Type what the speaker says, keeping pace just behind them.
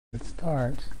It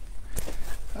starts.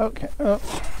 Okay. Oh,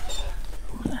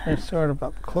 it's sort of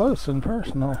up close and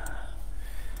personal.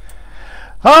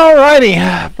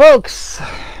 Alrighty, folks.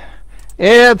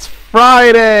 It's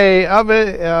Friday of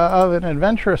an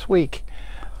adventurous week,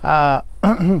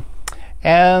 and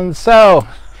so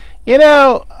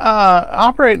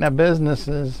operating a business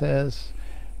is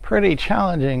pretty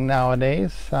challenging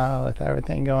nowadays with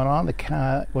everything going on.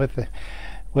 With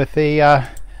the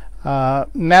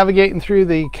navigating through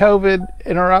the COVID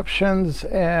interruptions,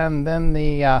 and then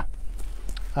the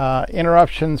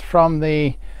interruptions from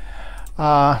the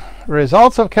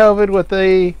results of COVID with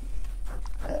the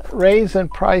raise in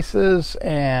prices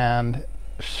and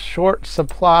short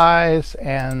supplies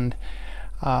and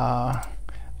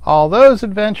all those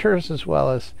adventures, as well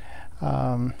as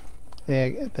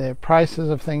the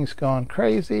prices of things going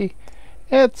crazy.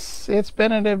 It's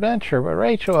been an adventure, but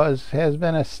Rachael has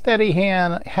been a steady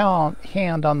hand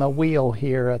on the wheel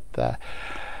here at the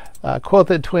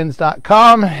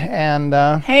quiltedtwins.com. And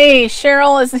hey,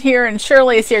 Cheryl is here and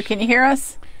Shirley is here. Can you hear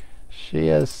us? She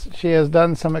has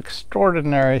done some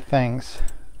extraordinary things.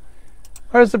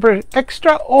 Where's the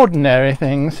extraordinary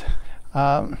things?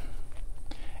 And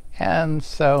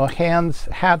so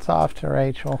hats off to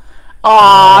Rachael.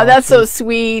 Aw, that's so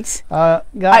sweet.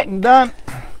 Gotten done.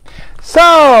 So,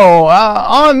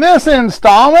 on this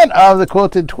installment of the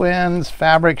Quilted Twins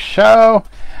Fabric Show,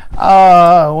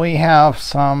 we have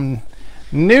some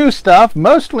new stuff,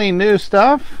 mostly new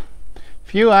stuff.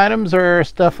 Few items are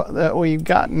stuff that we've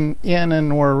gotten in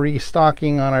and we're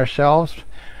restocking on our shelves.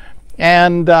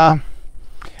 And all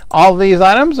of these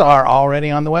items are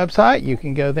already on the website. You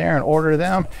can go there and order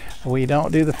them. We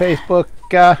don't do the Facebook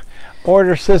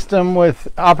order system with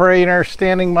operator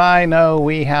standing by. No,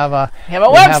 we have a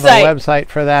website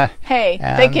for that. Hey,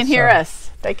 and they can hear us.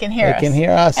 They can hear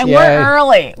us. And yay. we're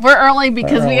early. We're early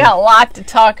because we got a lot to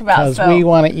talk about. Because we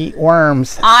want to eat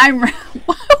worms. Who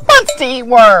wants to eat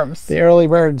worms? The early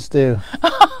birds do.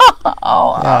 Yes.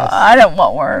 I don't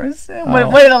want worms.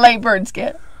 What do the late birds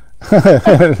get? They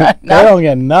don't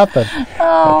get nothing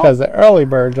because the early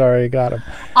birds already got them.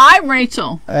 I'm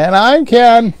Rachael. And I'm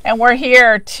Ken. And we're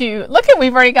here to look at.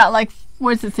 We've already got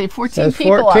what does it say? 14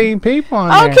 people. 14 people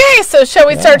on Okay, there. so shall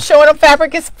we start showing up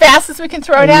fabric as fast as we can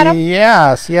throw it at them?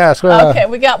 Yes. Okay,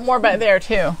 we got more back there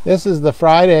too. This is the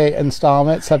Friday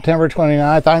installment, September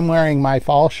 29th. I'm wearing my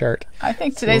fall shirt. I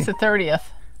think today's the 30th.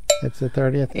 It's the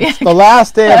 30th. It's the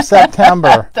last day of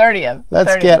September. 30th.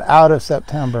 Let's get out of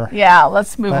September. Yeah,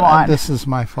 let's move on. This is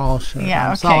my fall shirt. Yeah,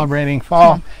 I'm okay. celebrating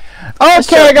fall.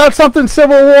 Okay, I got something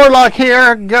Civil Warlock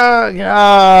here. Who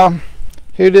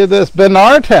did this?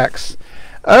 Benartex.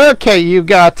 Okay, you've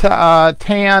got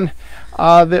tan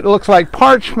that looks like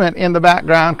parchment in the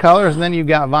background colors, and then you've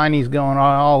got vinyls going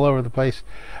all over the place.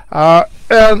 And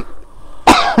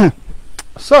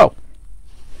so,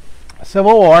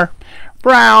 Civil War.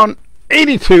 Brown,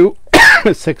 82,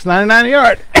 $6.99 a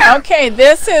yard. Okay,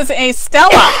 this is a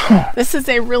Stella. This is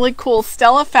a really cool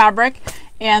Stella fabric,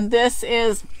 and this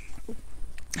is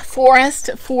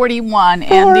Forest 41,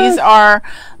 and these are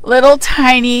little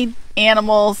tiny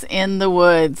animals in the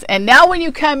woods. And now when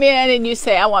you come in and you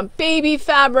say, I want baby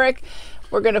fabric,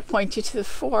 we're going to point you to the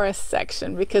forest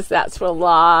section because that's what a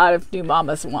lot of new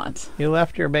mamas want. You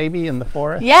left your baby in the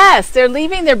forest? Yes, they're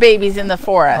leaving their babies in the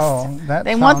forest. Oh,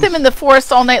 they want them in the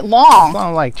forest all night long.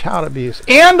 Sounds like child abuse.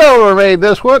 Andover made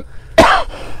this one.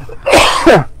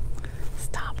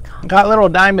 Stop. Got little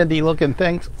diamondy looking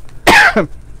things.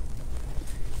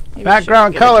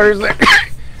 Background colors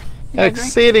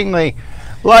exceedingly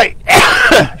light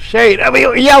shade of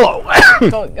yellow.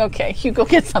 Okay, you go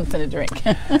get something to drink.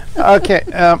 Okay,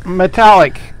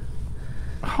 metallic.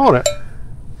 Hold it.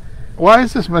 Why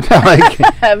is this metallic?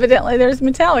 Evidently there's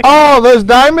metallic. Oh, those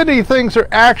diamondy things are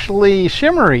actually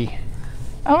shimmery.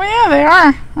 Oh yeah, they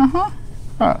are.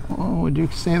 Would you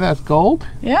say that's gold?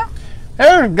 Yeah.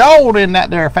 There's gold in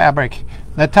that there fabric.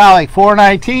 Metallic,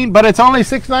 $4.19, but it's only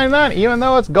 $6.99, even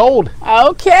though it's gold.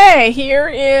 Okay, here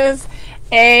is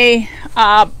a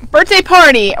birthday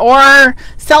party or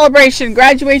celebration,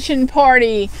 graduation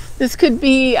party. This could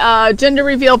be a gender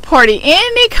reveal party.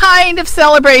 Any kind of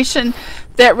celebration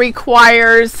that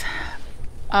requires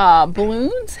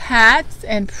balloons, hats,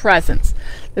 and presents.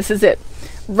 This is it.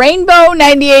 Rainbow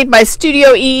 98 by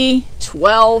Studio E,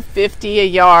 $12.50 a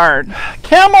yard.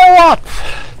 Camelot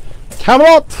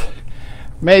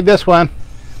made this one.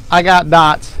 I got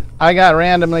dots. I got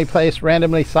randomly placed,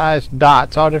 randomly sized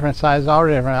dots, all different sizes,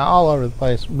 all over the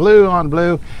place. Blue on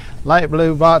blue, light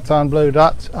blue dots on blue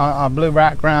dots on blue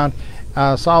background,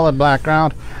 solid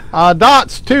background.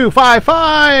 Dots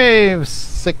 255,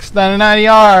 $6.99 a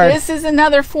yard. This is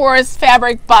another forest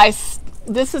fabric by,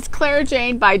 this is Clara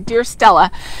Jane by Dear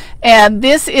Stella, and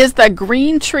this is the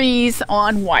green trees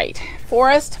on white.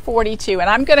 Forest 42, and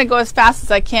I'm going to go as fast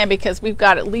as I can because we've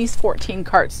got at least 14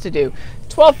 carts to do.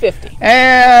 $12.50.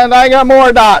 And I got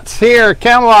more dots here.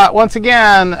 Camelot once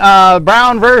again.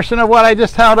 Brown version of what I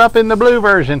just held up in the blue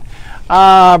version.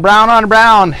 Brown on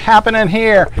brown happening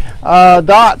here.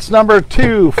 Dots number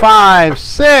 2, 5,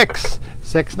 6.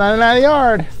 $6.99 a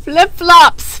yard.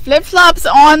 Flip-flops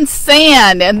on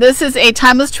sand, and this is a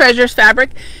Timeless Treasures fabric,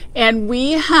 and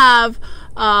we have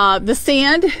the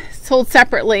sand sold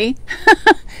separately.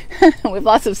 We have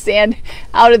lots of sand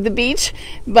out at the beach,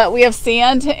 but we have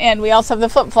sand, and we also have the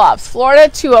flip-flops. Florida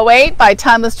 208 by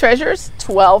Timeless Treasures,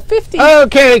 $12.50.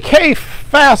 Okay, K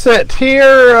Facet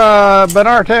here,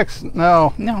 Benartex,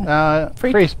 no,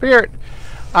 Free Spirit.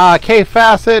 K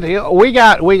Facet, we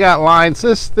got lines.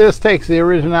 This takes the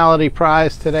originality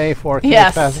prize today for K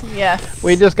Facet. Yes.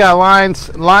 We just got lines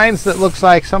that looks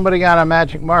like somebody got a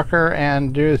magic marker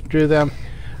and drew them,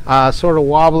 sort of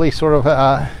wobbly, sort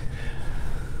of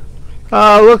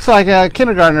looks like a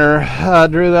kindergartner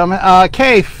drew them.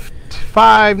 K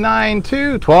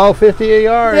 592, $12.50 a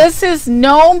yard. This is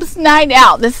Gnome's Night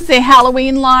Out. This is a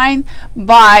Halloween line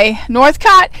by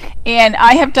Northcott, and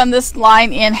I have done this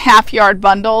line in half-yard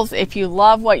bundles. If you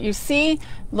love what you see,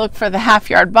 look for the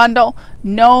half-yard bundle.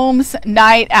 Gnome's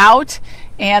Night Out,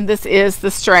 and this is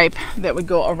the stripe that would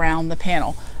go around the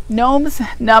panel. Gnome's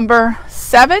number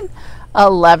 7,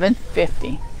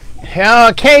 $11.50.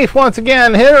 Okay, once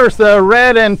again, here's the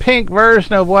red and pink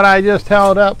version of what I just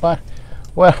held up.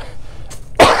 Well,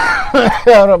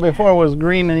 held up before was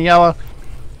green and yellow.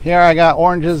 Here I got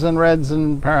oranges and reds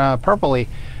and purpley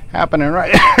happening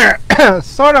right here.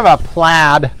 Sort of a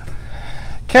plaid.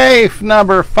 Cave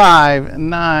number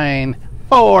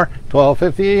 594,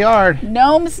 $12.50 a yard.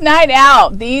 Gnome's Night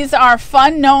Out. These are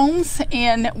fun gnomes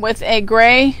with a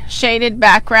gray shaded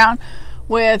background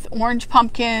with orange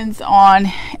pumpkins on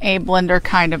a blender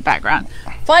kind of background.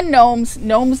 Fun gnomes.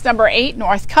 Gnomes number 8,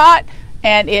 Northcott,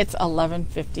 and it's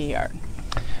 $11.50 a yard.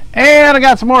 And I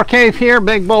got some more cave here,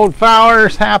 big bold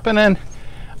flowers happening.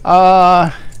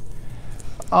 On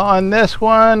this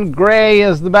one, gray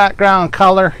is the background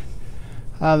color.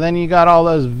 Then you got all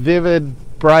those vivid,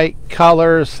 bright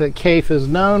colors that cave is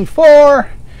known for.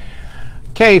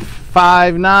 Cave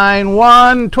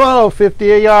 591,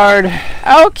 $12.50 a yard.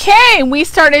 Okay, we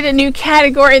started a new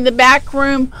category in the back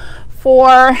room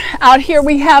for, out here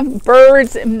we have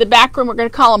birds. In the back room, we're going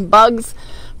to call them bugs.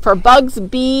 For bugs,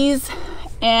 bees,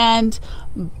 and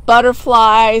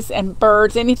butterflies and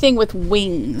birds, anything with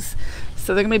wings.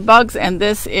 So they're gonna be bugs, and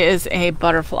this is a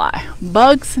butterfly.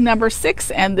 Bugs number 6,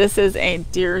 and this is a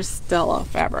Dear Stella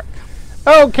fabric.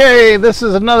 Okay, this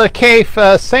is another cave,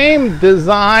 same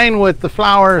design with the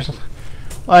flowers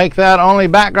like that, only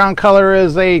background color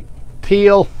is a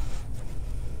teal,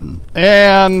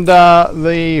 and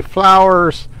the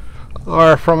flowers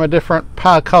are from a different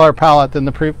color palette than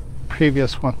the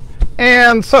previous one.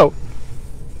 And so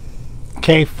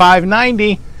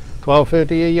K590,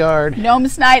 $12.50 a yard.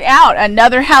 Gnome's Night Out,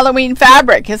 another Halloween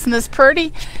fabric. Isn't this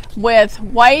pretty? With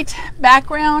white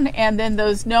background, and then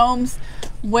those gnomes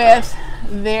with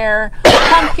their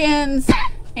pumpkins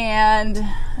and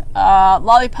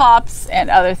lollipops and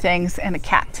other things, and a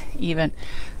cat even.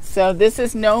 So this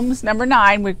is Gnomes number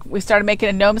 9. We started making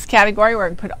a gnomes category. We're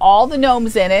going to put all the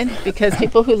gnomes in it because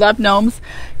people who love gnomes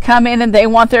come in and they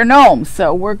want their gnomes.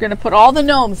 So we're going to put all the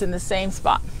gnomes in the same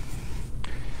spot.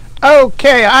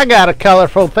 Okay, I got a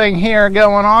colorful thing here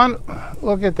going on.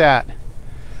 Look at that.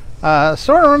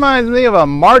 Sort of reminds me of a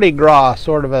Mardi Gras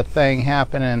sort of a thing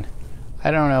happening.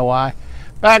 I don't know why.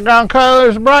 Background color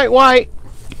is bright white.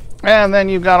 And then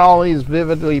you've got all these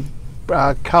vividly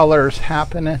colors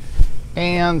happening.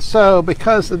 And so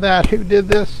because of that, who did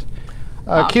this?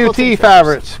 QT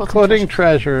Fabrics, Quilting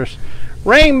Treasures.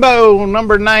 Rainbow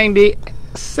number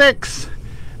 96,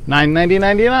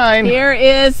 $9.99. Here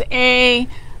is a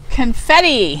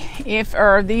confetti,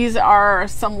 these are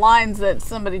some lines that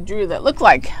somebody drew that look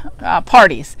like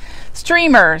parties.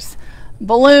 Streamers,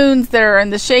 balloons that are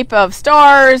in the shape of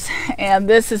stars, and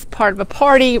this is part of a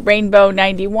party. Rainbow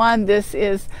 91. This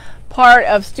is part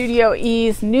of Studio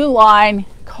E's new line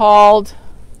called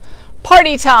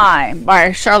Party Time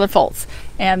by Charlotte Foltz,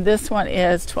 and this one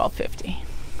is $12.50.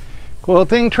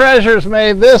 Quilting Treasures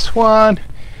made this one,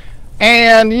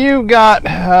 and you got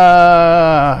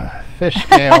fish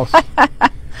scales.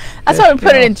 That's why we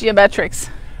put it in geometrics.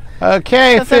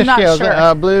 Okay, fish scales.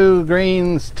 Sure. Blue,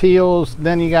 greens, teals.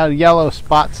 Then you got yellow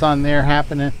spots on there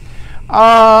happening.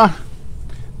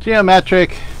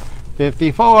 Geometric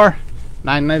 54,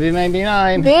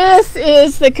 $9.99. This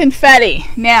is the confetti.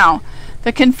 Now,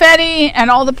 the confetti and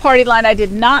all the party line I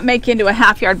did not make into a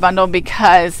half yard bundle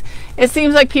because it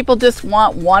seems like people just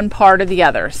want one part or the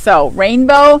other. So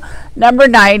rainbow number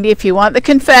 90, if you want the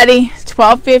confetti,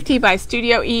 $12.50 by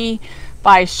Studio E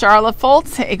by Charlotte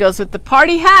Foltz. It goes with the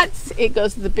party hats, it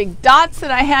goes with the big dots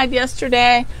that I had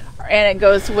yesterday, and it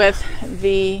goes with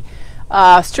the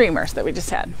streamers that we just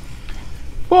had.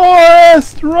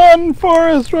 Forest run,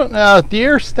 Forest run.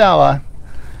 Dear Stella,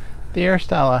 dear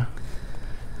Stella,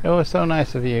 it was so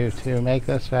nice of you to make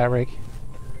this fabric.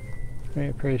 We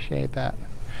appreciate that.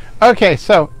 Okay,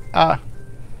 so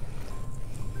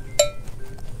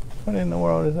what in the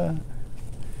world is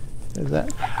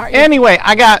that? Anyway,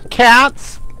 I got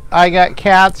cats.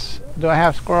 Do I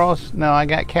have squirrels? No, I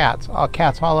got cats. All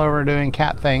cats all over doing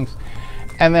cat things.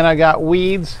 And then I got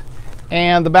weeds.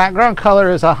 And the background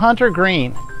color is a hunter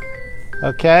green.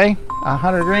 Okay, a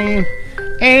hunter green.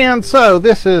 And so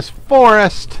this is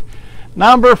forest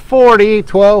number 40,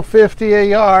 $12.50 a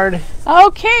yard.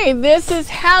 Okay, this is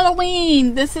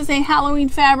Halloween. This is a Halloween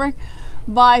fabric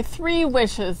by 3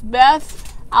 Wishes.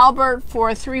 Beth Albert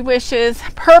for 3 Wishes.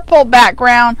 Purple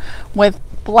background with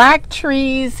black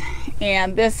trees.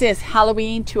 And this is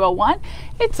Halloween 201.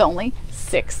 It's only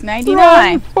 $6.99.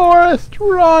 Run, Forest,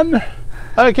 run.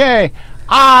 Okay,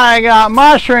 I got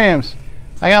mushrooms.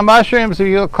 If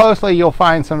you look closely, you'll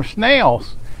find some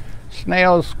snails.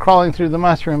 Snails crawling through the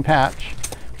mushroom patch.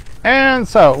 And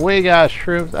so we got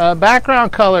shrooms.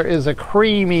 Background color is a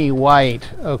creamy white.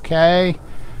 Okay,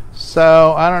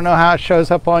 so I don't know how it shows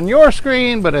up on your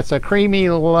screen, but it's a creamy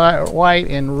white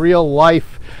in real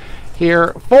life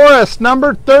here. Forest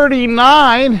number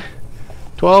 39,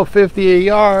 $12.50 a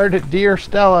yard. Dear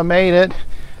Stella made it.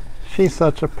 She's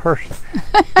such a person.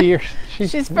 Dear,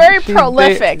 she's very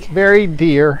prolific. Very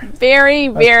dear. Very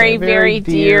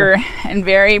dear and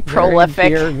very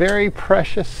prolific. Very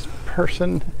precious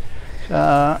person.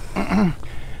 I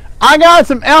got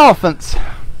some elephants.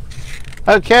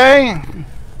 Okay.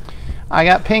 I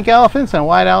got pink elephants and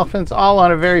white elephants all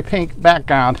on a very pink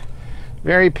background.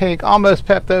 Very pink, almost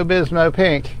Pepto-Bismol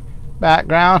pink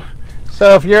background.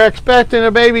 So if you're expecting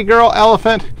a baby girl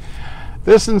elephant,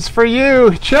 this is for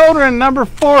you. Children number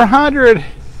 400.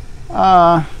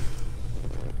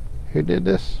 Who did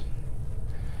this?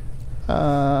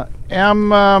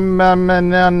 Emma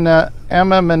Manila.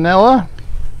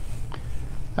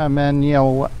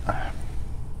 Emmanuel.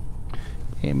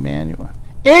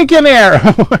 Ink and Air.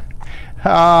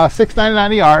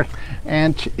 $6.99 a yard,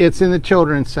 and it's in the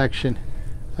children's section.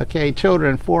 Okay,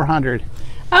 children 400.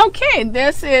 Okay,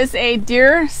 this is a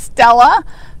Dear Stella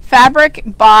fabric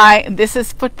by, this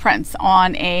is Footprints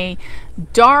on a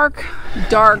dark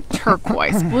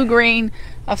turquoise, blue-green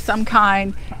of some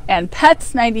kind, and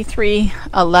Pets 93,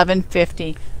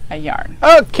 $11.50 a yard.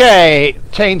 Okay,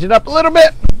 change it up a little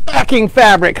bit. Backing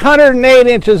fabric, 108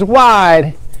 inches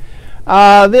wide.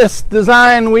 This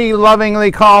design we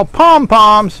lovingly call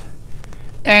pom-poms,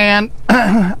 and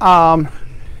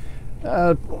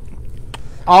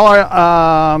all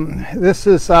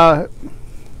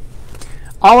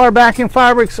our backing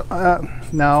fabrics.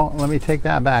 No, let me take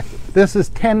that back. This is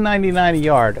 $10.99 a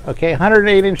yard. Okay,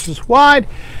 108 inches wide,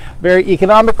 very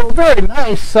economical, very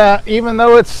nice. Even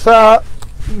though it's not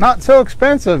so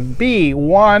expensive.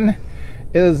 B1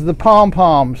 is the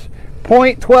pom-poms.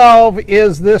 .12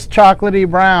 is this chocolatey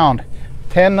brown.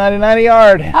 $10.99 a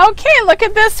yard. Okay, look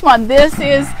at this one. This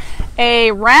is a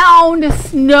round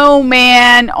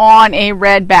snowman on a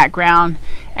red background,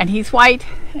 and he's white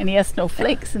and he has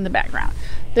snowflakes in the background.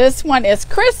 This one is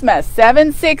Christmas,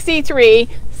 $7.63,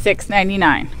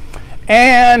 $6.99.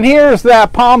 And here's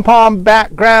that pom-pom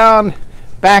background,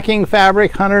 backing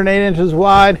fabric, 108 inches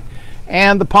wide,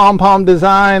 and the pom-pom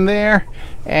design there,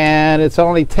 and it's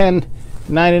only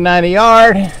 $10.99 a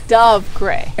yard. Dove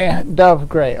gray. Dove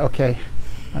gray, okay.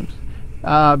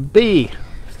 B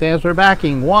stands for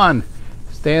backing. 1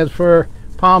 stands for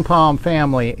pom-pom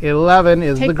family. 11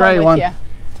 is the gray one.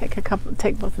 Take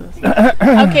both of those.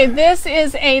 Okay, this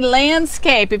is a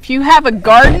landscape. If you have a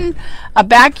garden, a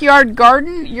backyard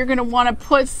garden, you're going to want to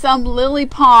put some lily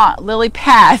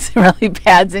pads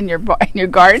in your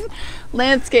garden.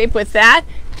 Landscape with that.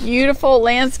 Beautiful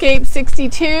landscape,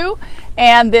 62.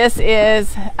 And this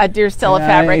is a Dear Stella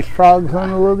fabric. Any frogs on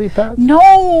the lily pads?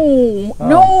 No,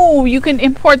 no, you can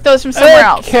import those from somewhere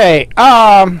else. Okay,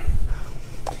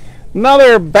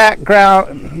 another backing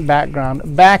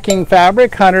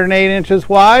fabric, 108 inches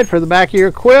wide for the back of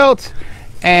your quilt,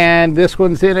 and this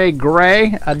one's in a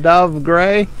gray, a dove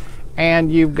gray,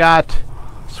 and you've got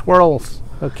swirls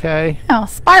Okay. Oh,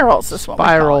 spirals is what we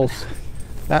call it. Spirals.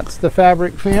 That's the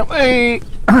fabric family.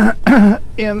 Are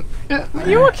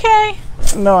you okay?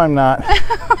 No, I'm not.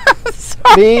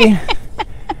 Sorry. The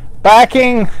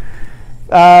backing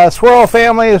swirl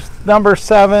family is number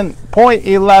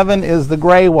 7.11 is the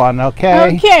gray one,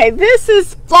 okay? Okay, this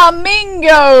is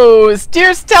flamingos.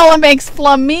 Dear Stella makes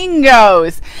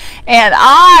flamingos, and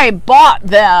I bought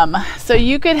them so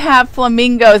you could have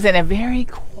flamingos in a very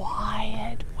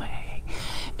quiet way.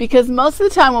 Because most of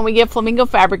the time when we get flamingo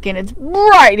fabric in, it's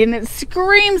bright and it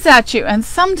screams at you, and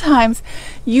sometimes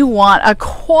you want a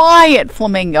quiet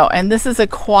flamingo, and this is a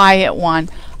quiet one.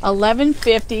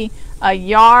 $11.50 a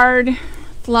yard.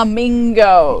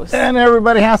 Flamingos. And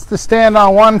everybody has to stand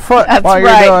on one foot That's while you're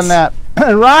right. doing that.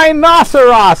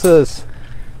 Rhinoceroses.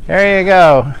 There you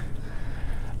go.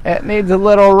 It needs a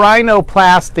little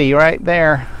rhinoplasty right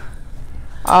there.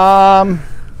 Now,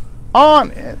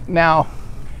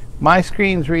 my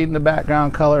screen's reading the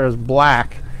background color is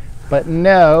black, but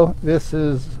no, this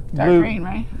is Dark green,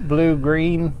 right? Blue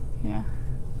green.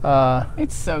 Yeah.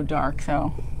 It's so dark,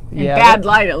 so in yeah, bad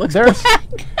light it looks black.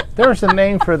 There's a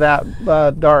name for that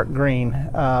dark green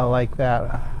like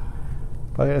that,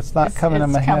 but it's not coming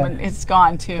in my head. It's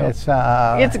gone too. It's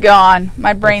gone.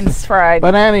 My brain's fried.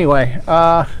 But anyway,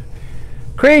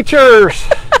 creatures.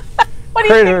 What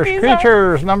do you think these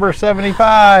Creatures, number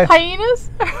 75. Hyenas?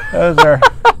 Those are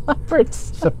Leopards.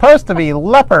 supposed to be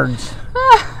leopards.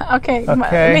 Okay.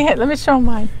 Okay. Let me show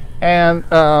mine. And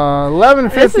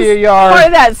 $11.50 This is a yard. part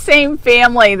of that same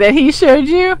family that he showed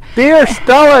you. Dear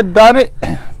Stella done it.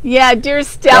 Yeah, dear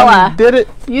Stella. Did it.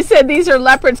 You said these are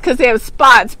leopards because they have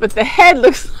spots, but the head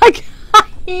looks like a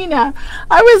hyena.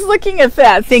 I was looking at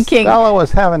that thinking, Stella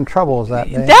was having troubles that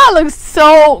day. that looks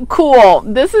so cool.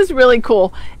 This is really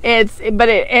cool. It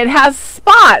has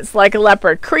spots like a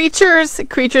leopard. Creature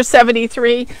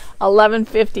 73,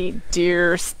 $11.50.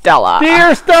 Dear Stella.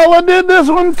 Dear Stella did this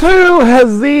one too. Has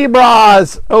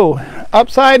zebras. Oh,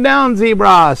 upside down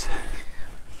zebras.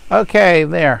 Okay,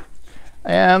 there.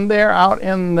 And they're out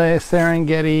in the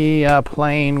Serengeti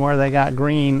plain where they got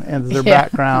green as their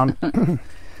background.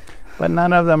 But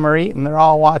none of them are eating. They're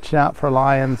all watching out for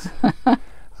lions.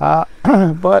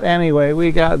 But anyway,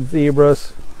 we got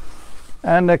zebras.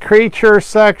 And the creature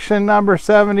section, number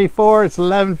 74, it's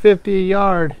 $11.50 a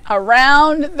yard.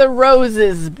 Around the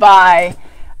Roses by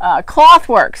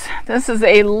Clothworks. This is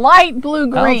a light blue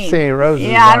green. I don't see any roses.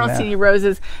 Yeah, I don't see any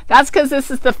roses. That's because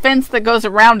this is the fence that goes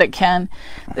around it, Ken.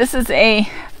 This is a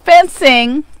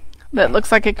fencing that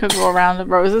looks like it could go around the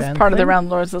roses, fencing? Part of the around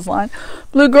the roses line.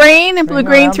 Blue green and blue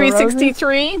green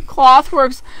 363.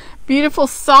 Clothworks, beautiful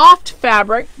soft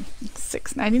fabric,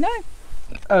 $6.99.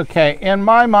 Okay, in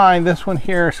my mind, this one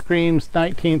here screams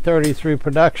 1933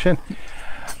 production.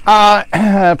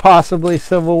 Possibly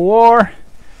Civil War.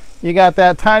 You got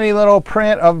that tiny little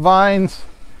print of vines.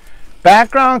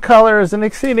 Background color is an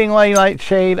exceedingly light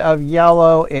shade of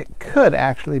yellow. It could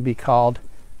actually be called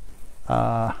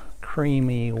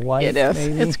creamy white. It is.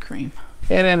 Maybe. It's cream.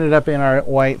 It ended up in our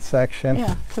white section.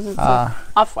 Yeah, because it's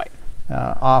off-white.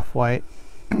 Off-white.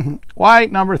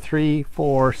 White, number 3,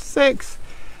 4, 6.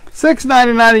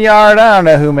 $6.99 a yard. I don't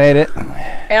know who made it.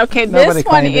 Okay, Nobody this one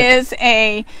claimed it. is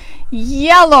a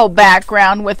yellow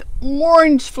background with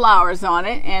orange flowers on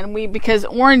it, and because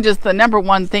orange is the number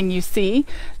one thing you see.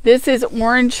 This is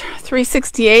Orange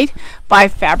 368 by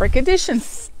Fabric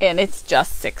Editions, and it's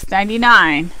just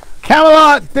 $6.99.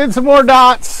 Camelot did some more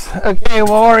dots. Okay, we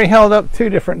already held up 2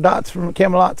 different dots from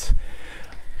Camelot's.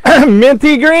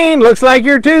 Minty green, looks like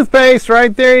your toothpaste.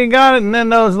 Right there, you got it. And then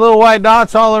those little white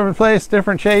dots all over the place,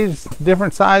 different shades,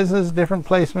 different sizes, different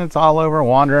placements, all over,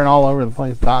 wandering all over the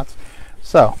place. Dots.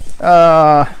 So,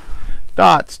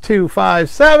 dots 2, 5,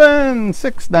 7,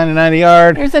 $6.99 a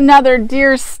yard. Here's another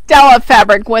Dear Stella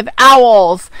fabric with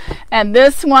owls, and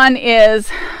this one is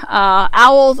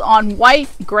owls on white,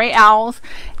 gray owls,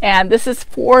 and this is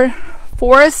for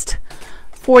Forest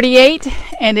 48,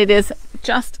 and it is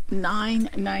just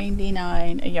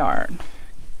 $9.99 a yard.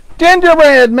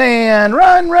 Gingerbread man,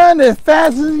 run as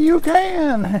fast as you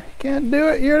can. Can't do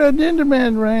it, you're the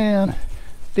gingerbread man.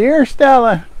 Dear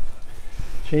Stella,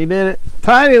 she did it.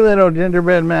 Tiny little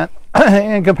gingerbread man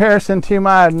in comparison to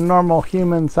my normal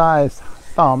human-sized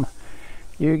thumb.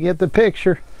 You get the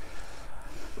picture.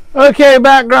 Okay,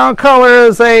 background color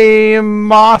is a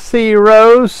mossy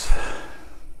rose.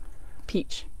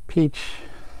 Peachy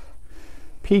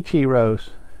rose.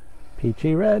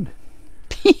 Peachy red.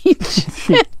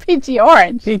 Peachy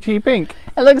orange. Peachy pink.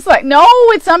 It looks like, no,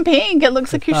 it's on pink. It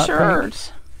looks like your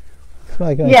shirt. It's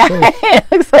like yeah, it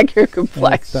looks like your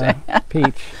complexion.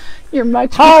 Peach. You're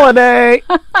much Holiday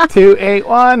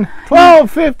 281,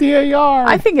 $12.50 a yard.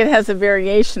 I think it has a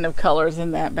variation of colors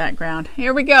in that background.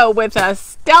 Here we go with a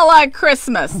Stella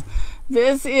Christmas.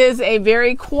 This is a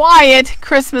very quiet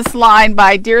Christmas line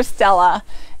by Dear Stella.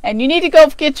 And you need to go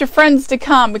get your friends to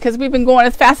come because we've been going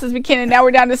as fast as we can and now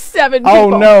we're down to 7 people.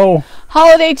 Oh no.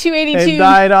 Holiday 282. It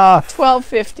died off.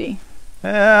 $12.50.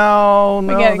 Oh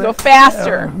no. We gotta go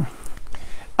faster.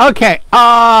 Okay.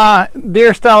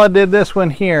 Dear Stella did this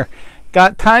one here.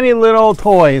 Got tiny little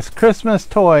toys, Christmas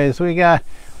toys. We got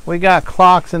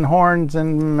clocks and horns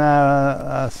and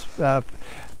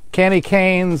candy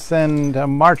canes and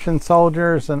marching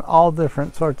soldiers and all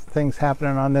different sorts of things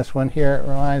happening on this one here. It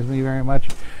reminds me very much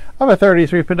of a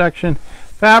 30s reproduction.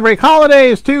 Fabric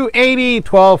Holidays $280,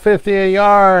 $12.50 a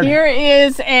yard. Here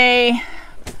is a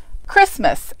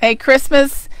Christmas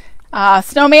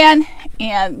snowman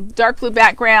and dark blue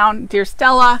background, Dear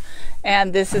Stella,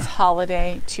 and this is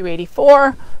Holiday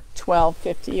 284,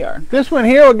 $12.50 a yard. This one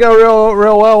here will go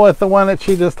real well with the one that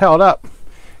she just held up,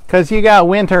 because you got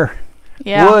winter.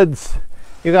 Yeah. Woods,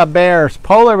 you got bears,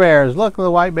 polar bears. Look at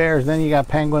the white bears. Then you got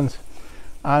penguins.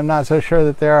 I'm not so sure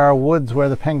that there are woods where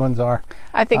the penguins are.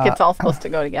 I think it's all supposed to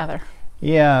go together.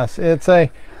 Yes, it's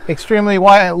a extremely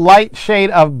light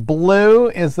shade of blue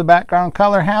is the background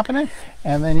color happening,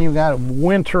 and then you've got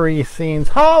wintry scenes.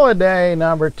 Holiday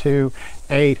number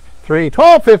 283,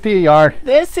 $12.50 a yard.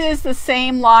 This is the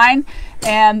same line,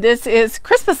 and this is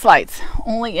Christmas lights,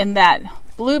 only in that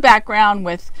blue background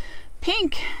with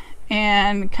pink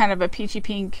and kind of a peachy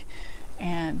pink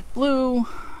and blue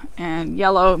and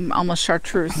yellow, almost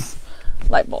chartreuse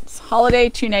light bulbs. Holiday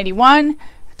 291,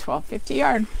 $12.50 a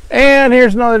yard. And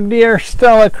here's another Dear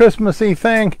Stella Christmassy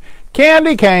thing.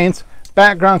 Candy canes.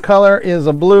 Background color is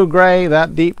a blue gray,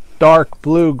 that deep dark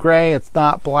blue gray. It's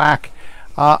not black,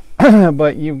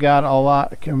 but you've got a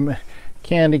lot of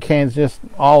candy canes just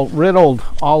all riddled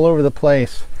all over the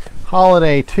place.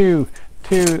 Holiday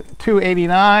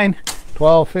 289.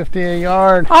 $12.50 a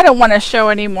yard. I don't want to show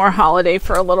any more holiday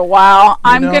for a little while.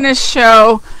 I'm going to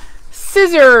show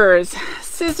scissors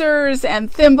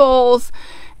and thimbles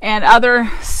and other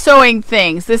sewing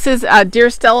things. This is a Dear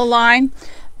Stella line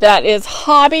that is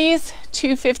Hobbies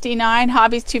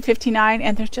 $259,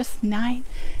 and they're just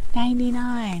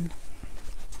 $9.99.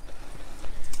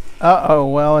 Uh-oh,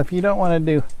 well, if you don't want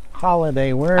to do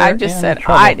holiday, I just said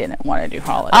trouble. I didn't want to do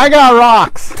holiday. I got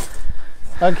rocks.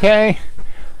 Okay.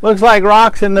 Looks like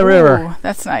rocks in the river.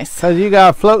 That's nice. Because you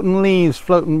got floating leaves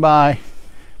floating by,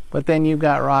 but then you've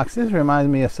got rocks. This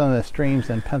reminds me of some of the streams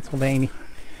in Pennsylvania.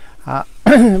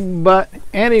 But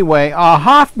anyway,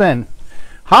 Hoffman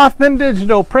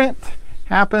digital print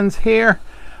happens here.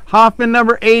 Hoffman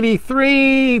number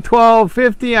 83,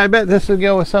 $12.50. I bet this would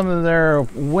go with some of their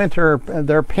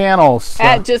their panels.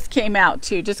 That just came out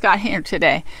too. Just got here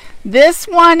today. This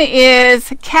one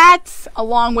is cats,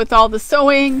 along with all the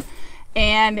sewing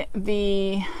and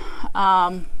the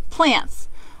plants.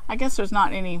 I guess there's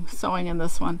not any sewing in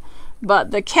this one,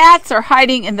 but the cats are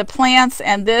hiding in the plants.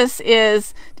 And this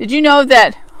is, did you know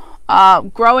that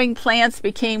growing plants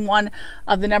became one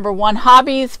of the #1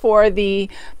 hobbies for the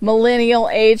millennial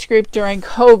age group during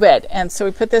COVID? And so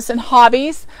we put this in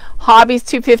hobbies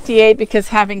 $258, because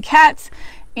having cats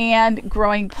and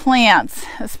growing plants,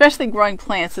 especially growing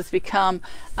plants, has become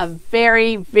a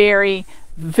very, very,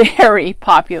 very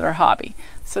popular hobby.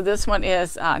 So this one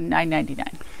is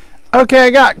 $9.99. Okay, I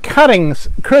got cuttings,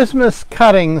 Christmas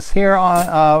cuttings here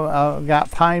on. Got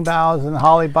pine boughs and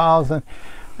holly boughs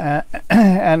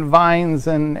and vines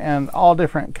and all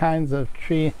different kinds of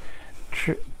tree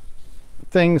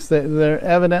things that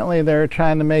they're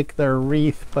trying to make their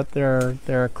wreath, but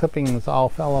their clippings all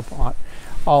fell apart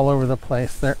all over the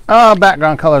place. Their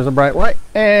background colors are bright white,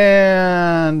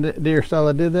 and Dear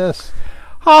Stella did this.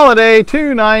 Holiday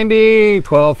 $290,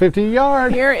 $12.50 a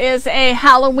yard. Here is a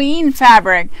Halloween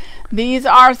fabric. These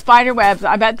are spider webs.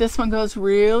 I bet this one goes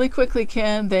really quickly,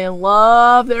 Kim. They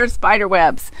love their spider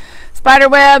webs.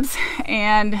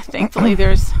 And thankfully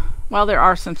there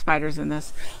are some spiders in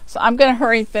this. So I'm going to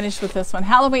hurry and finish with this one.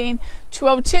 Halloween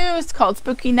 202. It's called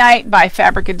Spooky Night by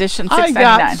Fabric Edition, $6.99. I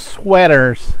got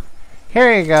sweaters.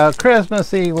 Here you go.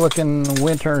 Christmassy looking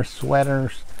winter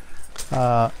sweaters.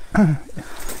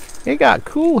 It got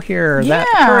cool here. Yeah.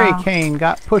 That hurricane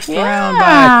got pushed around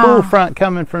by a cool front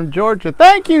coming from Georgia.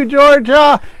 Thank you,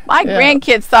 Georgia. My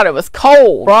grandkids thought it was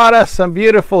cold. Brought us some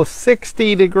beautiful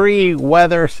 60-degree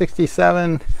weather,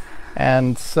 67,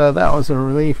 and so that was a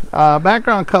relief.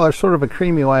 Background color, sort of a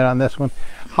creamy white on this one.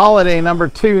 Holiday number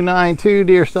 292.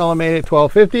 Dear Stella made it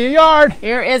 $12.50 a yard.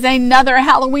 Here is another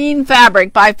Halloween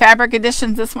fabric by Fabric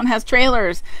Editions. This one has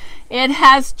trailers. It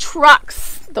has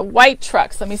trucks, the white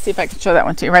trucks. Let me see if I can show that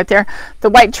one to you right there. The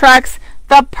white trucks,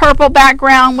 the purple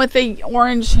background with the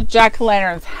orange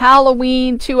jack-o'-lanterns.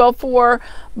 Halloween 204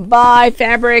 by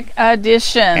Fabric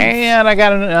Editions. And I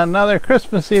got another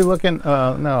Christmassy looking.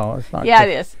 No, it's not. Yeah,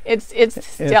 it is.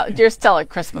 It's Dear Stella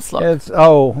Christmas look. It's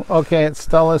okay. It's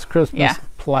Stella's Christmas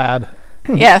plaid.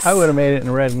 Yes. I would have made it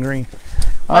in red and green.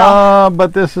 Well,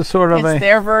 but this is sort of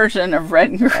their version of red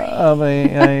and green. Of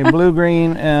a blue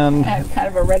green and kind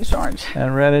of a reddish orange.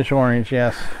 And reddish orange,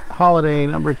 yes. Holiday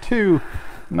number 2,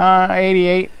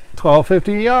 988, $12.50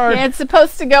 a yard. Yeah, it's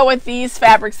supposed to go with these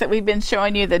fabrics that we've been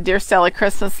showing you, the Dear Stella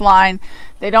Christmas line.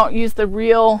 They don't use the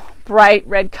real bright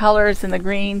red colors in the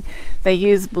green. They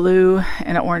use blue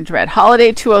and orange red.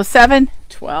 Holiday 207,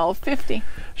 $12.50.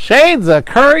 Shades of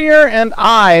Courier and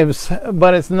Ives,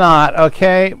 but it's not,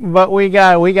 okay? But we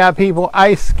got people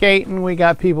ice skating, we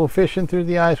got people fishing through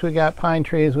the ice, we got pine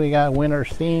trees, we got winter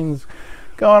scenes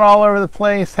going all over the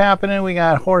place happening. We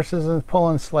got horses and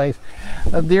pulling sleighs.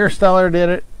 Dear Stella did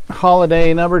it.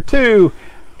 Holiday number 2,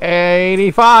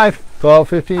 85,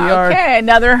 $12.50 a yard. Okay,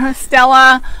 another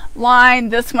Stella line.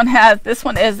 This one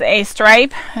is a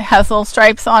stripe. It has little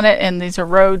stripes on it, and these are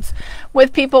roads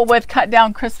with people with cut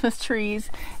down Christmas trees.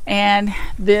 And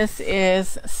this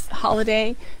is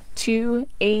Holiday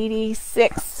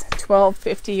 286,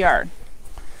 $12.50 a yard.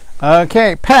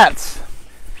 Okay, pets.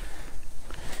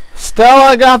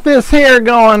 Stella got this here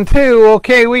going too.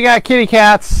 Okay, we got kitty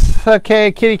cats.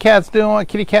 Okay, kitty cats doing what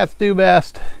kitty cats do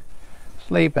best.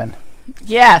 Sleeping.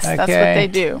 Yes, okay. That's what they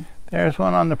do. There's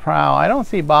one on the prow. I don't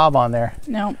see Bob on there.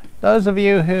 No. Those of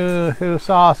you who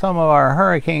saw some of our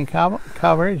hurricane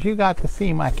coverage, you got to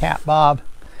see my cat Bob.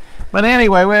 But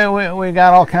anyway, we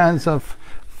got all kinds of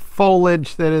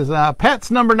foliage that is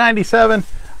pets number 97,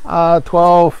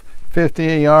 $12.50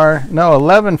 a yard. No,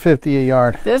 $11.50 a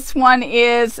yard. This one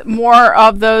is more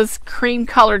of those cream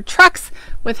colored trucks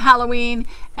with Halloween,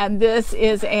 and this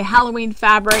is a Halloween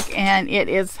fabric, and it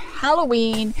is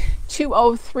Halloween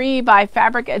 203 by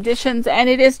Fabric Editions, and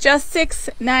it is just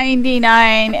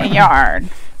 $6.99 a yard.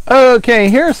 Okay,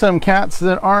 here's some cats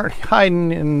that aren't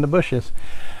hiding in the bushes.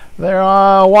 They're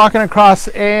walking across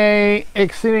a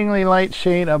exceedingly light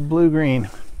shade of blue-green.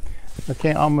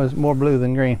 Okay, almost more blue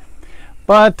than green.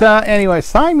 But anyway,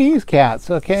 Siamese cats.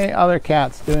 Okay, other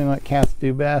cats doing what cats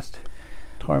do best,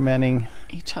 tormenting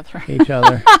each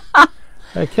other.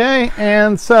 Okay,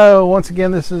 and so once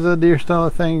again, this is a Dear Stella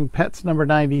thing. Pets number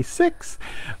 96,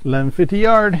 $11.50 a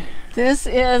yard. This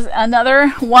is another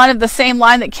one of the same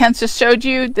line that Ken just showed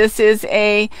you. This is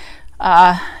a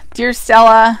Dear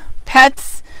Stella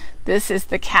Pets. This is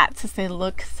the cats as they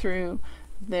look through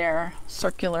their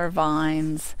circular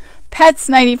vines. Pets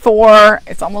 94.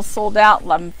 It's almost sold out.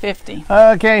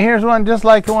 $11.50. Okay, here's one just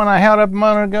like the one I held up a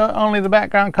moment ago. Only the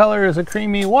background color is a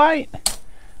creamy white.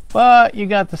 But you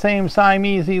got the same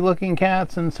Siamese looking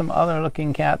cats and some other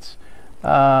looking cats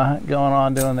going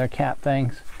on doing their cat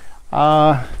things.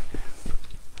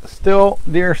 Still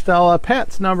Dear Stella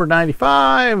Pets number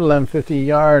 95, $11.50 a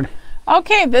yard.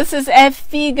 Okay, this is a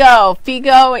Figo.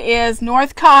 Figo is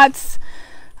Northcott's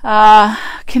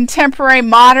contemporary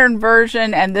modern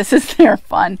version, and this is their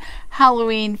fun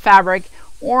Halloween fabric.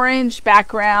 Orange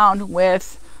background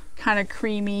with kind of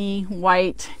creamy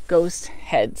white ghost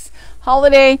heads.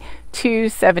 Holiday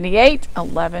 278,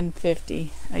 $11.50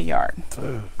 a yard.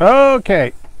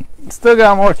 Okay, still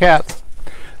got more cats.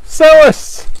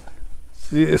 Sewists,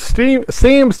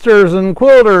 seamsters and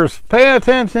quilters, pay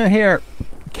attention here.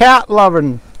 Cat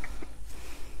loving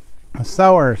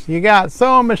sewers. You got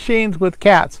sewing machines with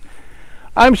cats.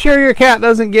 I'm sure your cat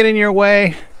doesn't get in your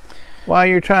way while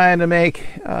you're trying to make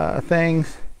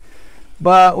things,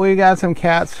 but we got some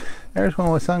cats. There's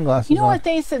one with sunglasses. You know what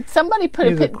they said? Somebody put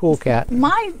He's a cool cat.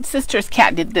 My sister's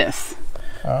cat did this.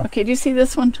 Oh. Okay, do you see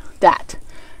this one? That.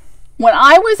 When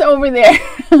I was over there,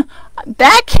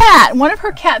 that cat, one of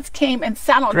her cats came and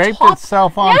sat on Draped top.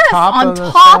 Itself on yes, top on of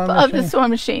the top sewing of machine? the sewing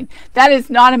machine. That is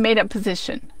not a made-up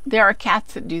position. There are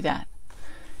cats that do that,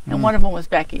 and one of them was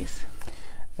Becky's.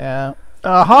 Yeah.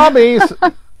 Hobbies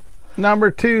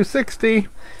number 260.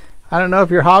 I don't know if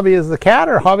your hobby is the cat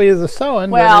or hobby is the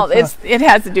sewing. Well, it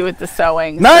has to do with the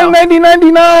sewing.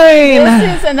 $9.99.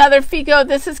 This is another Figo.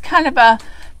 This is kind of a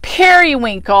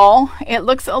periwinkle. It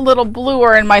looks a little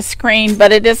bluer in my screen,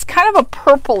 but it is kind of a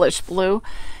purplish blue.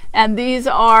 And these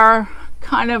are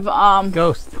kind of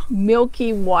ghost,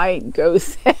 milky white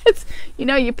ghost heads. You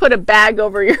know, you put a bag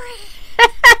over your head.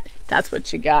 That's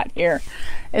what you got here.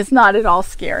 It's not at all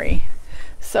scary.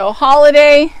 So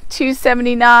Holiday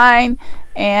 $279,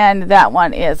 and that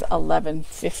one is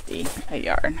 $11.50 a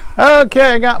yard.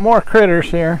 Okay, I got more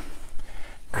critters here.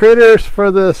 critters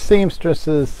for the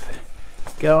seamstresses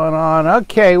going on.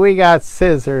 Okay, we got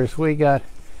scissors. We got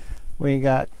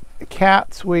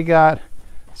cats. We got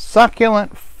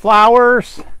succulent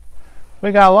flowers.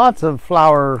 We got lots of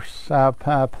flowers,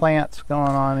 plants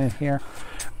going on in here.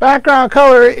 Background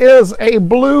color is a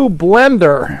blue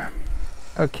blender.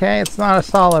 Okay, it's not a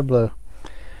solid blue.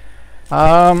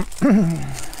 Once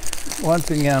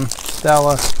again,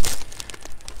 Stella.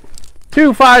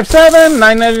 257,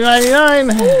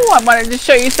 $9.99. Ooh, I wanted to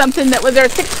show you something that was our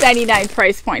 $6.99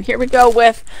 price point. Here we go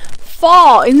with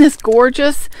fall. Isn't this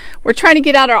gorgeous? We're trying to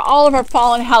get out all of our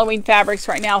fall and Halloween fabrics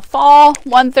right now. Fall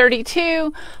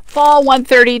 132, fall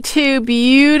 132.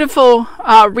 Beautiful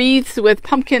wreaths with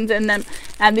pumpkins in them,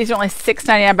 and these are only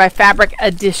 $6.99 by Fabric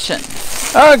Edition.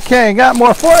 Okay, got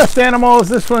more forest animals.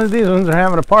 These ones are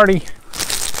having a party.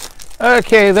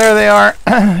 Okay, there they are.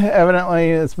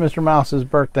 Evidently, it's Mr. Mouse's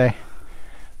birthday.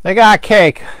 They got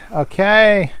cake.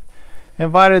 Okay,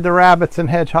 invited the rabbits and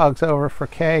hedgehogs over for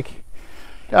cake.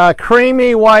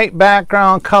 Creamy white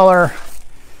background color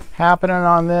happening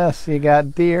on this. You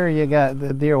got deer.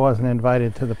 The deer wasn't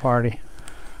invited to the party.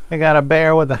 They got a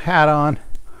bear with a hat on.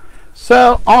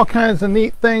 So all kinds of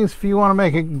neat things. If you want to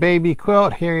make a baby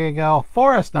quilt, here you go.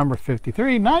 Forest number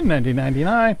 53,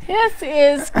 $9.99. This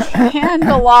is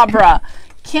candelabra.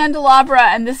 Candelabra,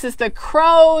 and this is the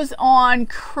Crows on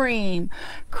Cream.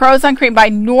 Crows on Cream by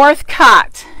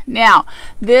Northcott. Now,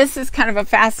 this is kind of a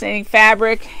fascinating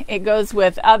fabric. It goes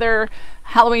with other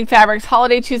Halloween fabrics,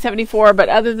 Holiday 274, but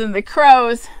other than the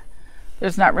crows,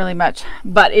 there's not really much.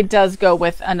 But it does go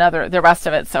with the rest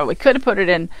of it. So we could have put it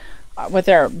in with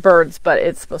our birds, but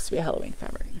it's supposed to be a Halloween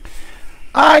fabric.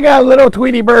 I got little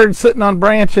Tweety birds sitting on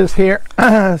branches here.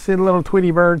 See the little Tweety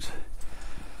birds?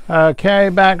 Okay,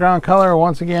 background color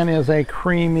once again is a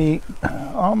creamy,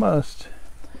 almost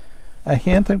a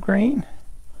hint of green.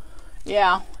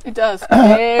 Yeah, it does.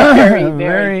 Very,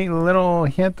 very little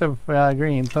hint of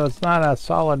green. So it's not a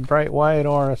solid bright white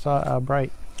or a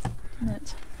bright.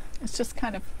 It's just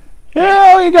kind of.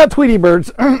 Yeah, you got Tweety birds.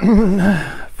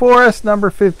 Forest number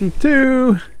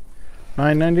 52,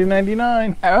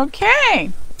 $9.99.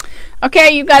 Okay.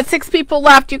 Okay, you've got 6 people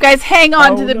left. You guys hang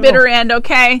on to the bitter end,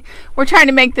 okay? We're trying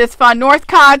to make this fun.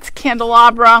 Northcott's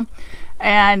Candelabra,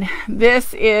 and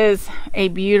this is a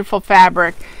beautiful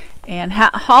fabric. And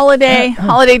Holiday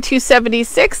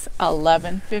 276,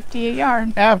 $11.50 a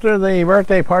yard. After the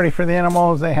birthday party for the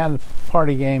animals, they had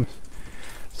party games.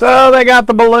 So they got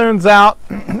the balloons out.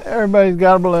 Everybody's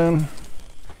got a balloon.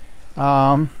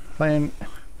 Playing.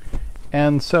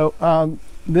 And so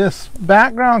this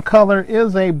background color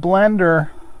is a blender.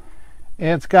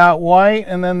 It's got white,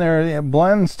 and then it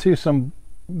blends to some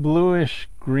bluish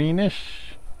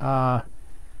greenish.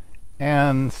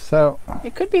 And so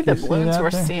it could be the balloons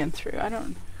we're seeing through. I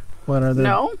don't. What are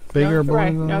the bigger balloons?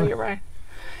 Right. No, you're right.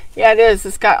 Yeah, it is.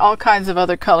 It's got all kinds of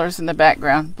other colors in the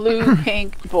background. Blue,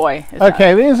 pink, boy.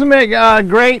 Okay, these make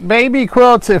great baby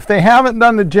quilts if they haven't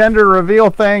done the gender reveal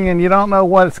thing and you don't know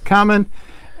what's coming.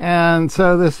 And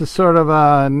so this is sort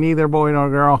of neither boy nor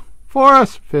girl.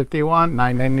 Forest 51,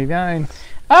 $9.99.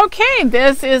 Okay,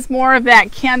 this is more of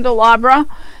that candelabra.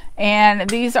 And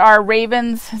these are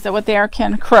ravens. Is that what they are,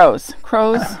 Ken? Crows.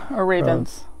 Crows or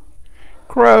ravens?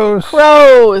 Crows.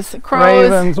 Crows.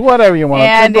 Ravens, whatever you want.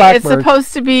 And it's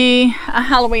supposed to be a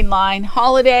Halloween line.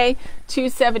 Holiday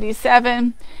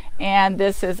 277, and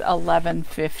this is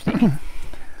 $11.50.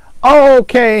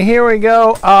 Okay, here we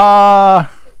go.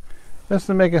 This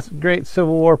will make a great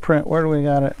Civil War print. Where do we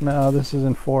got it? No, this is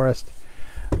in Forest.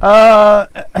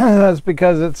 That's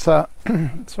because it's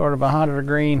sort of a hunter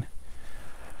green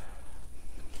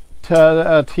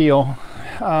to teal.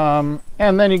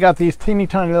 And then you got these teeny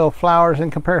tiny little flowers in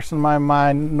comparison to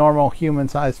my normal human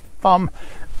sized thumb.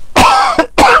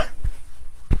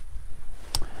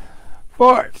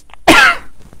 Forest.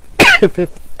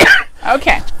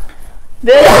 Okay.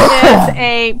 This is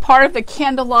a part of the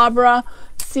candelabra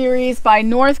series by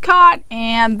Northcott,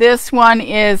 and this one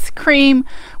is cream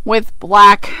with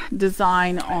black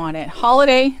design on it.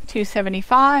 Holiday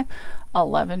 275,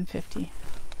 $11.50.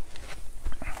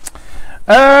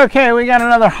 Okay, we got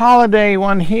another holiday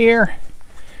one here,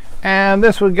 and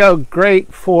this would go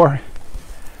great for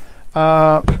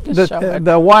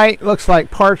the white. Looks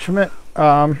like parchment,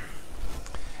 and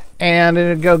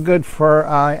it'd go good for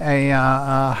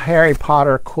a Harry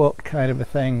Potter quilt kind of a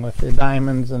thing with the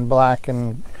diamonds and black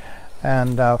and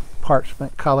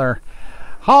parchment color.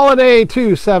 Holiday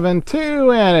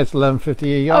 272, and it's $11.50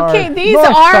 a yard. Okay, these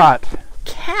are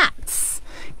cats.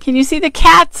 Can you see the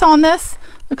cats on this?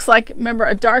 Looks like, remember,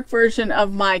 a dark version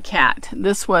of my cat.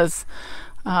 This was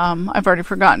I've already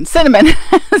forgotten. Cinnamon.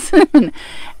 Cinnamon.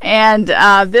 And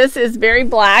this is very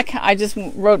black. I just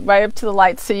wrote right up to the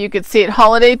light so you could see it.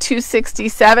 Holiday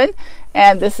 $267,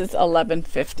 and this is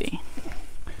 $11.50.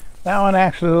 That one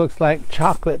actually looks like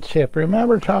Chocolate Chip.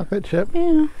 Remember Chocolate Chip?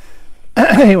 Yeah.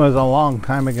 He was a long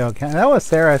time ago cat. That was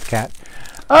Sarah's cat.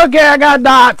 Okay, I got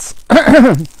dots.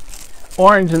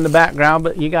 Orange in the background,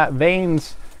 but you got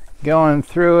veins going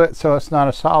through it, so it's not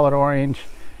a solid orange.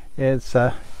 It's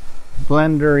a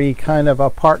blendery, kind of a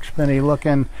parchmenty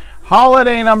looking.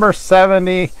 Holiday number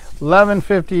 70,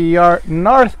 1150 yard.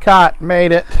 Northcott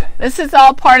made it. This is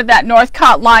all part of that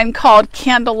Northcott line called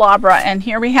Candelabra, and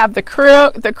here we have the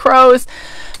crows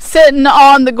sitting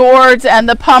on the gourds and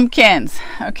the pumpkins.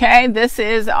 Okay, this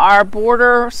is our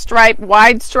border stripe,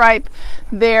 wide stripe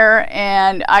there,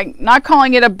 and I'm not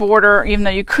calling it a border, even though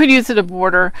you could use it a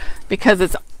border, because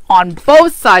it's on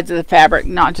both sides of the fabric,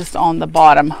 not just on the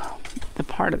bottom, the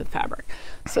part of the fabric.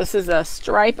 So this is a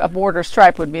stripe, a border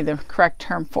stripe would be the correct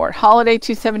term for it. Holiday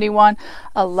 $271,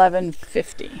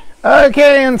 $11.50.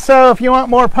 Okay, and so if you want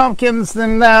more pumpkins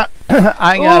than that,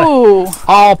 I got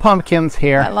all pumpkins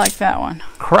here. I like that one.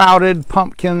 Crowded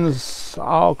pumpkins,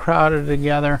 all crowded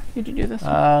together. Did you do this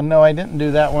one? No, I didn't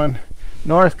do that one.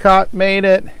 Northcott made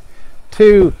it.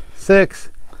 2, 6,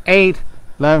 8,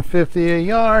 $11.50 a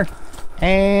yard.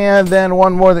 And then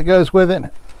one more that goes with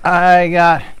it. I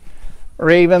got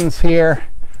ravens here,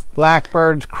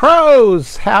 blackbirds,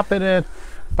 crows happening.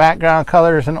 Background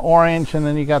colors in orange, and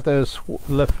then you got those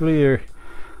Le Fleur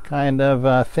kind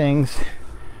of things,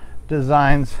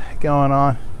 designs going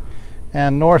on.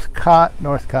 And Northcott,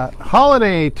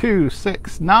 Holiday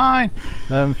 269,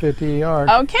 $11.50 a yard.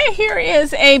 Okay, here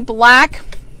is a black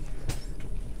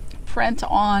print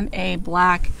on a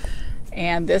black,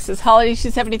 and this is Holiday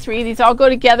 273. These all go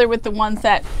together with the ones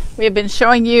that we have been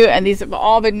showing you, and these have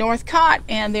all been Northcott,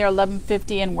 and they're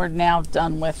 $11.50, and we're now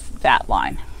done with that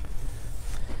line.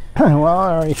 Well,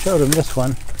 I already showed them this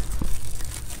one.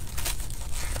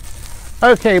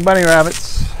 Okay, bunny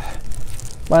rabbits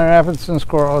and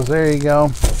squirrels. There you go.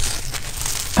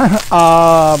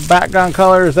 Background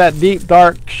color is that deep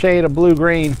dark shade of blue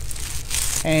green,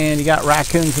 and you got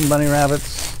raccoons and bunny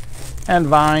rabbits and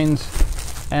vines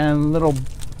and little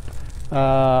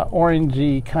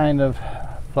orangey kind of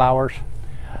flowers.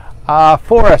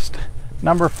 Forest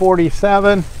number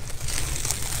 47,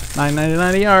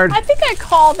 $9.99 a yard. I think I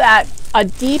call that a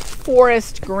deep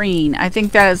forest green. I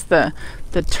think that is the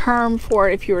term for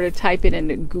it if you were to type it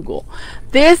into Google.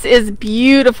 This is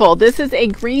beautiful. This is a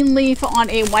green leaf on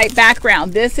a white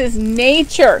background. This is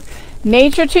Nature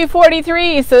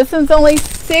 243. So this one's only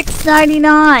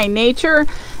 $6.99. Nature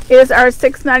is our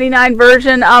 $6.99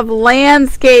 version of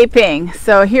landscaping.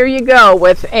 So here you go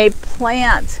with a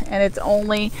plant, and it's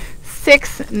only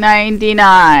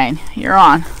 $6.99. You're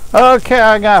on. Okay,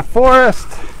 I got forest.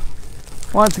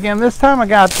 Once again, this time I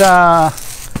got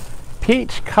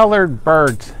peach colored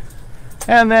birds,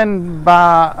 and then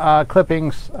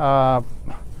clippings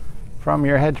from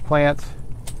your hedge plants.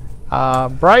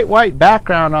 Bright white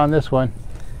background on this one,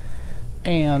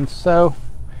 and so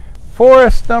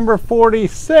forest number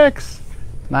 46,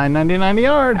 $9.99 a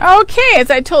yard. Okay, as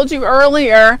I told you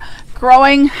earlier,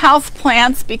 growing house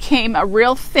plants became a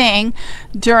real thing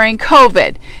during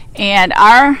COVID, and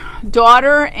our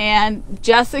daughter and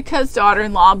Jessica's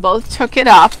daughter-in-law both took it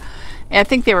up. I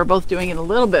think they were both doing it a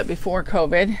little bit before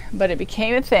COVID, but it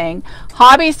became a thing.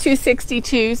 Hobbies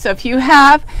 $262. So if you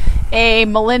have a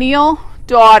millennial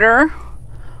daughter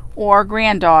or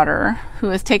granddaughter who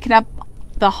has taken up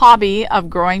the hobby of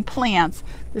growing plants,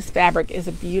 this fabric is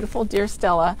a beautiful Dear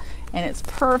Stella, and it's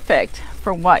perfect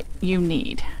for what you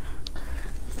need.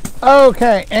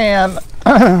 Okay, and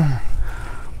I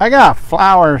got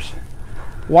flowers,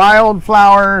 wild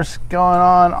flowers going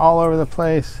on all over the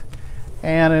place,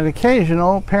 and an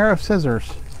occasional pair of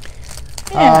scissors.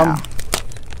 Yeah.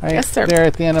 Yes, sir. There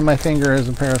at the end of my finger is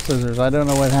a pair of scissors. I don't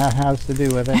know what that has to do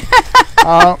with it.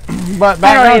 But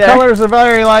background color is a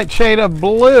very light shade of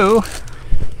blue,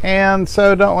 and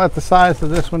so don't let the size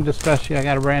of this one distress you. I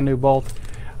got a brand new bolt.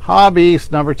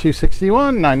 Hobbies number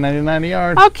 261, $9.99 a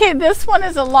yard. Okay, this one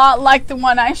is a lot like the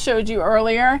one I showed you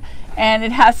earlier, and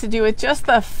it has to do with just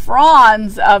the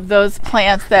fronds of those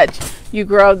plants that you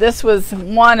grow. This was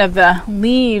one of the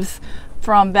leaves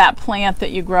from that plant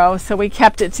that you grow, so we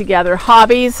kept it together.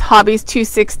 Hobbies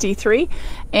 263,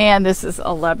 and this is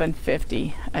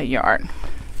 $11.50 a yard.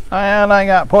 And I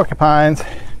got porcupines,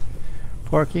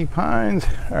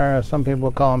 or some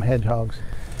people call them hedgehogs.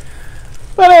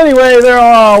 But anyway, they're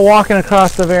all walking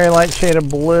across a very light shade of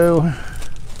blue,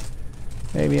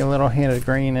 maybe a little hint of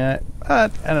green in it,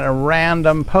 but and a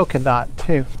random polka dot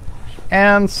too.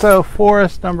 And so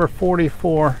forest number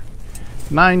 44,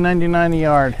 $9.99 a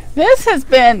yard. This has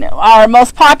been our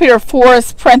most popular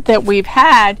forest print that we've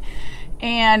had.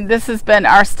 And this has been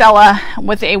our Stella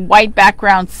with a white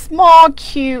background. Small,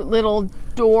 cute, little,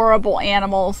 adorable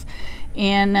animals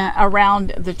in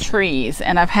around the trees.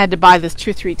 And I've had to buy this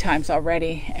 2 or 3 times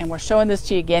already. And we're showing this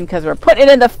to you again because we're putting it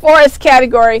in the forest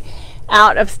category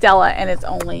out of Stella, and it's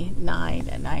only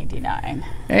 $9.99.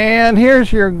 And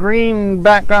here's your green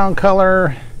background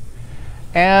color.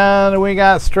 And we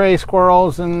got stray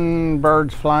squirrels and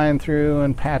birds flying through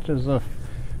and patches of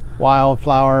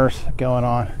wildflowers going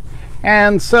on.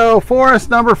 And so forest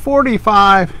number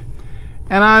 45,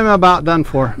 and I'm about done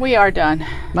for. We are done.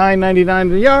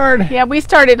 $9.99 a yard. Yeah, we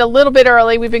started a little bit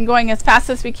early. We've been going as fast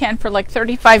as we can for like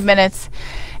 35 minutes.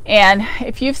 And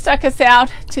if you've stuck us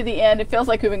out to the end, it feels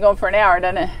like we've been going for an hour,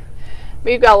 doesn't it?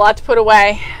 We've got a lot to put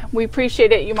away. We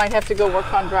appreciate it. You might have to go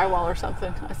work on drywall or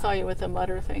something. I saw you with a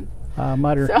mutter thing.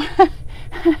 Mutter. So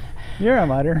You're a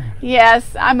mutter.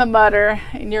 Yes, I'm a mutter,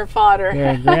 and you're a fodder. You're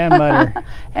a grandmother.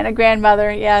 And a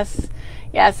grandmother, yes.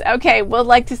 Yes, okay, we'll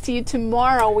like to see you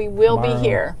tomorrow. We will be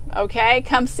here, okay?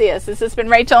 Come see us. This has been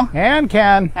Rachel. And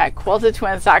Ken. At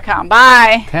quiltedtwins.com.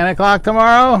 Bye. 10 o'clock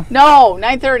tomorrow? No,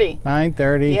 9:30.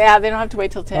 9:30. Yeah, they don't have to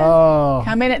wait till 10. Oh.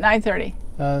 Come in at 9:30.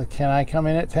 Can I come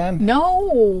in at 10?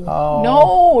 No. Oh.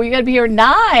 No, you got to be here at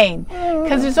 9.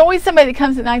 Because there's always somebody that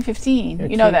comes at 9:15.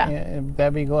 You know that.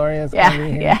 Debbie Gloria's Yeah, going to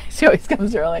be here. yeah, she always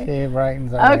comes early. She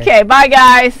brightens our day. Okay, bye,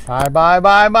 guys. Bye, bye,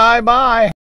 bye, bye,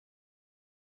 bye.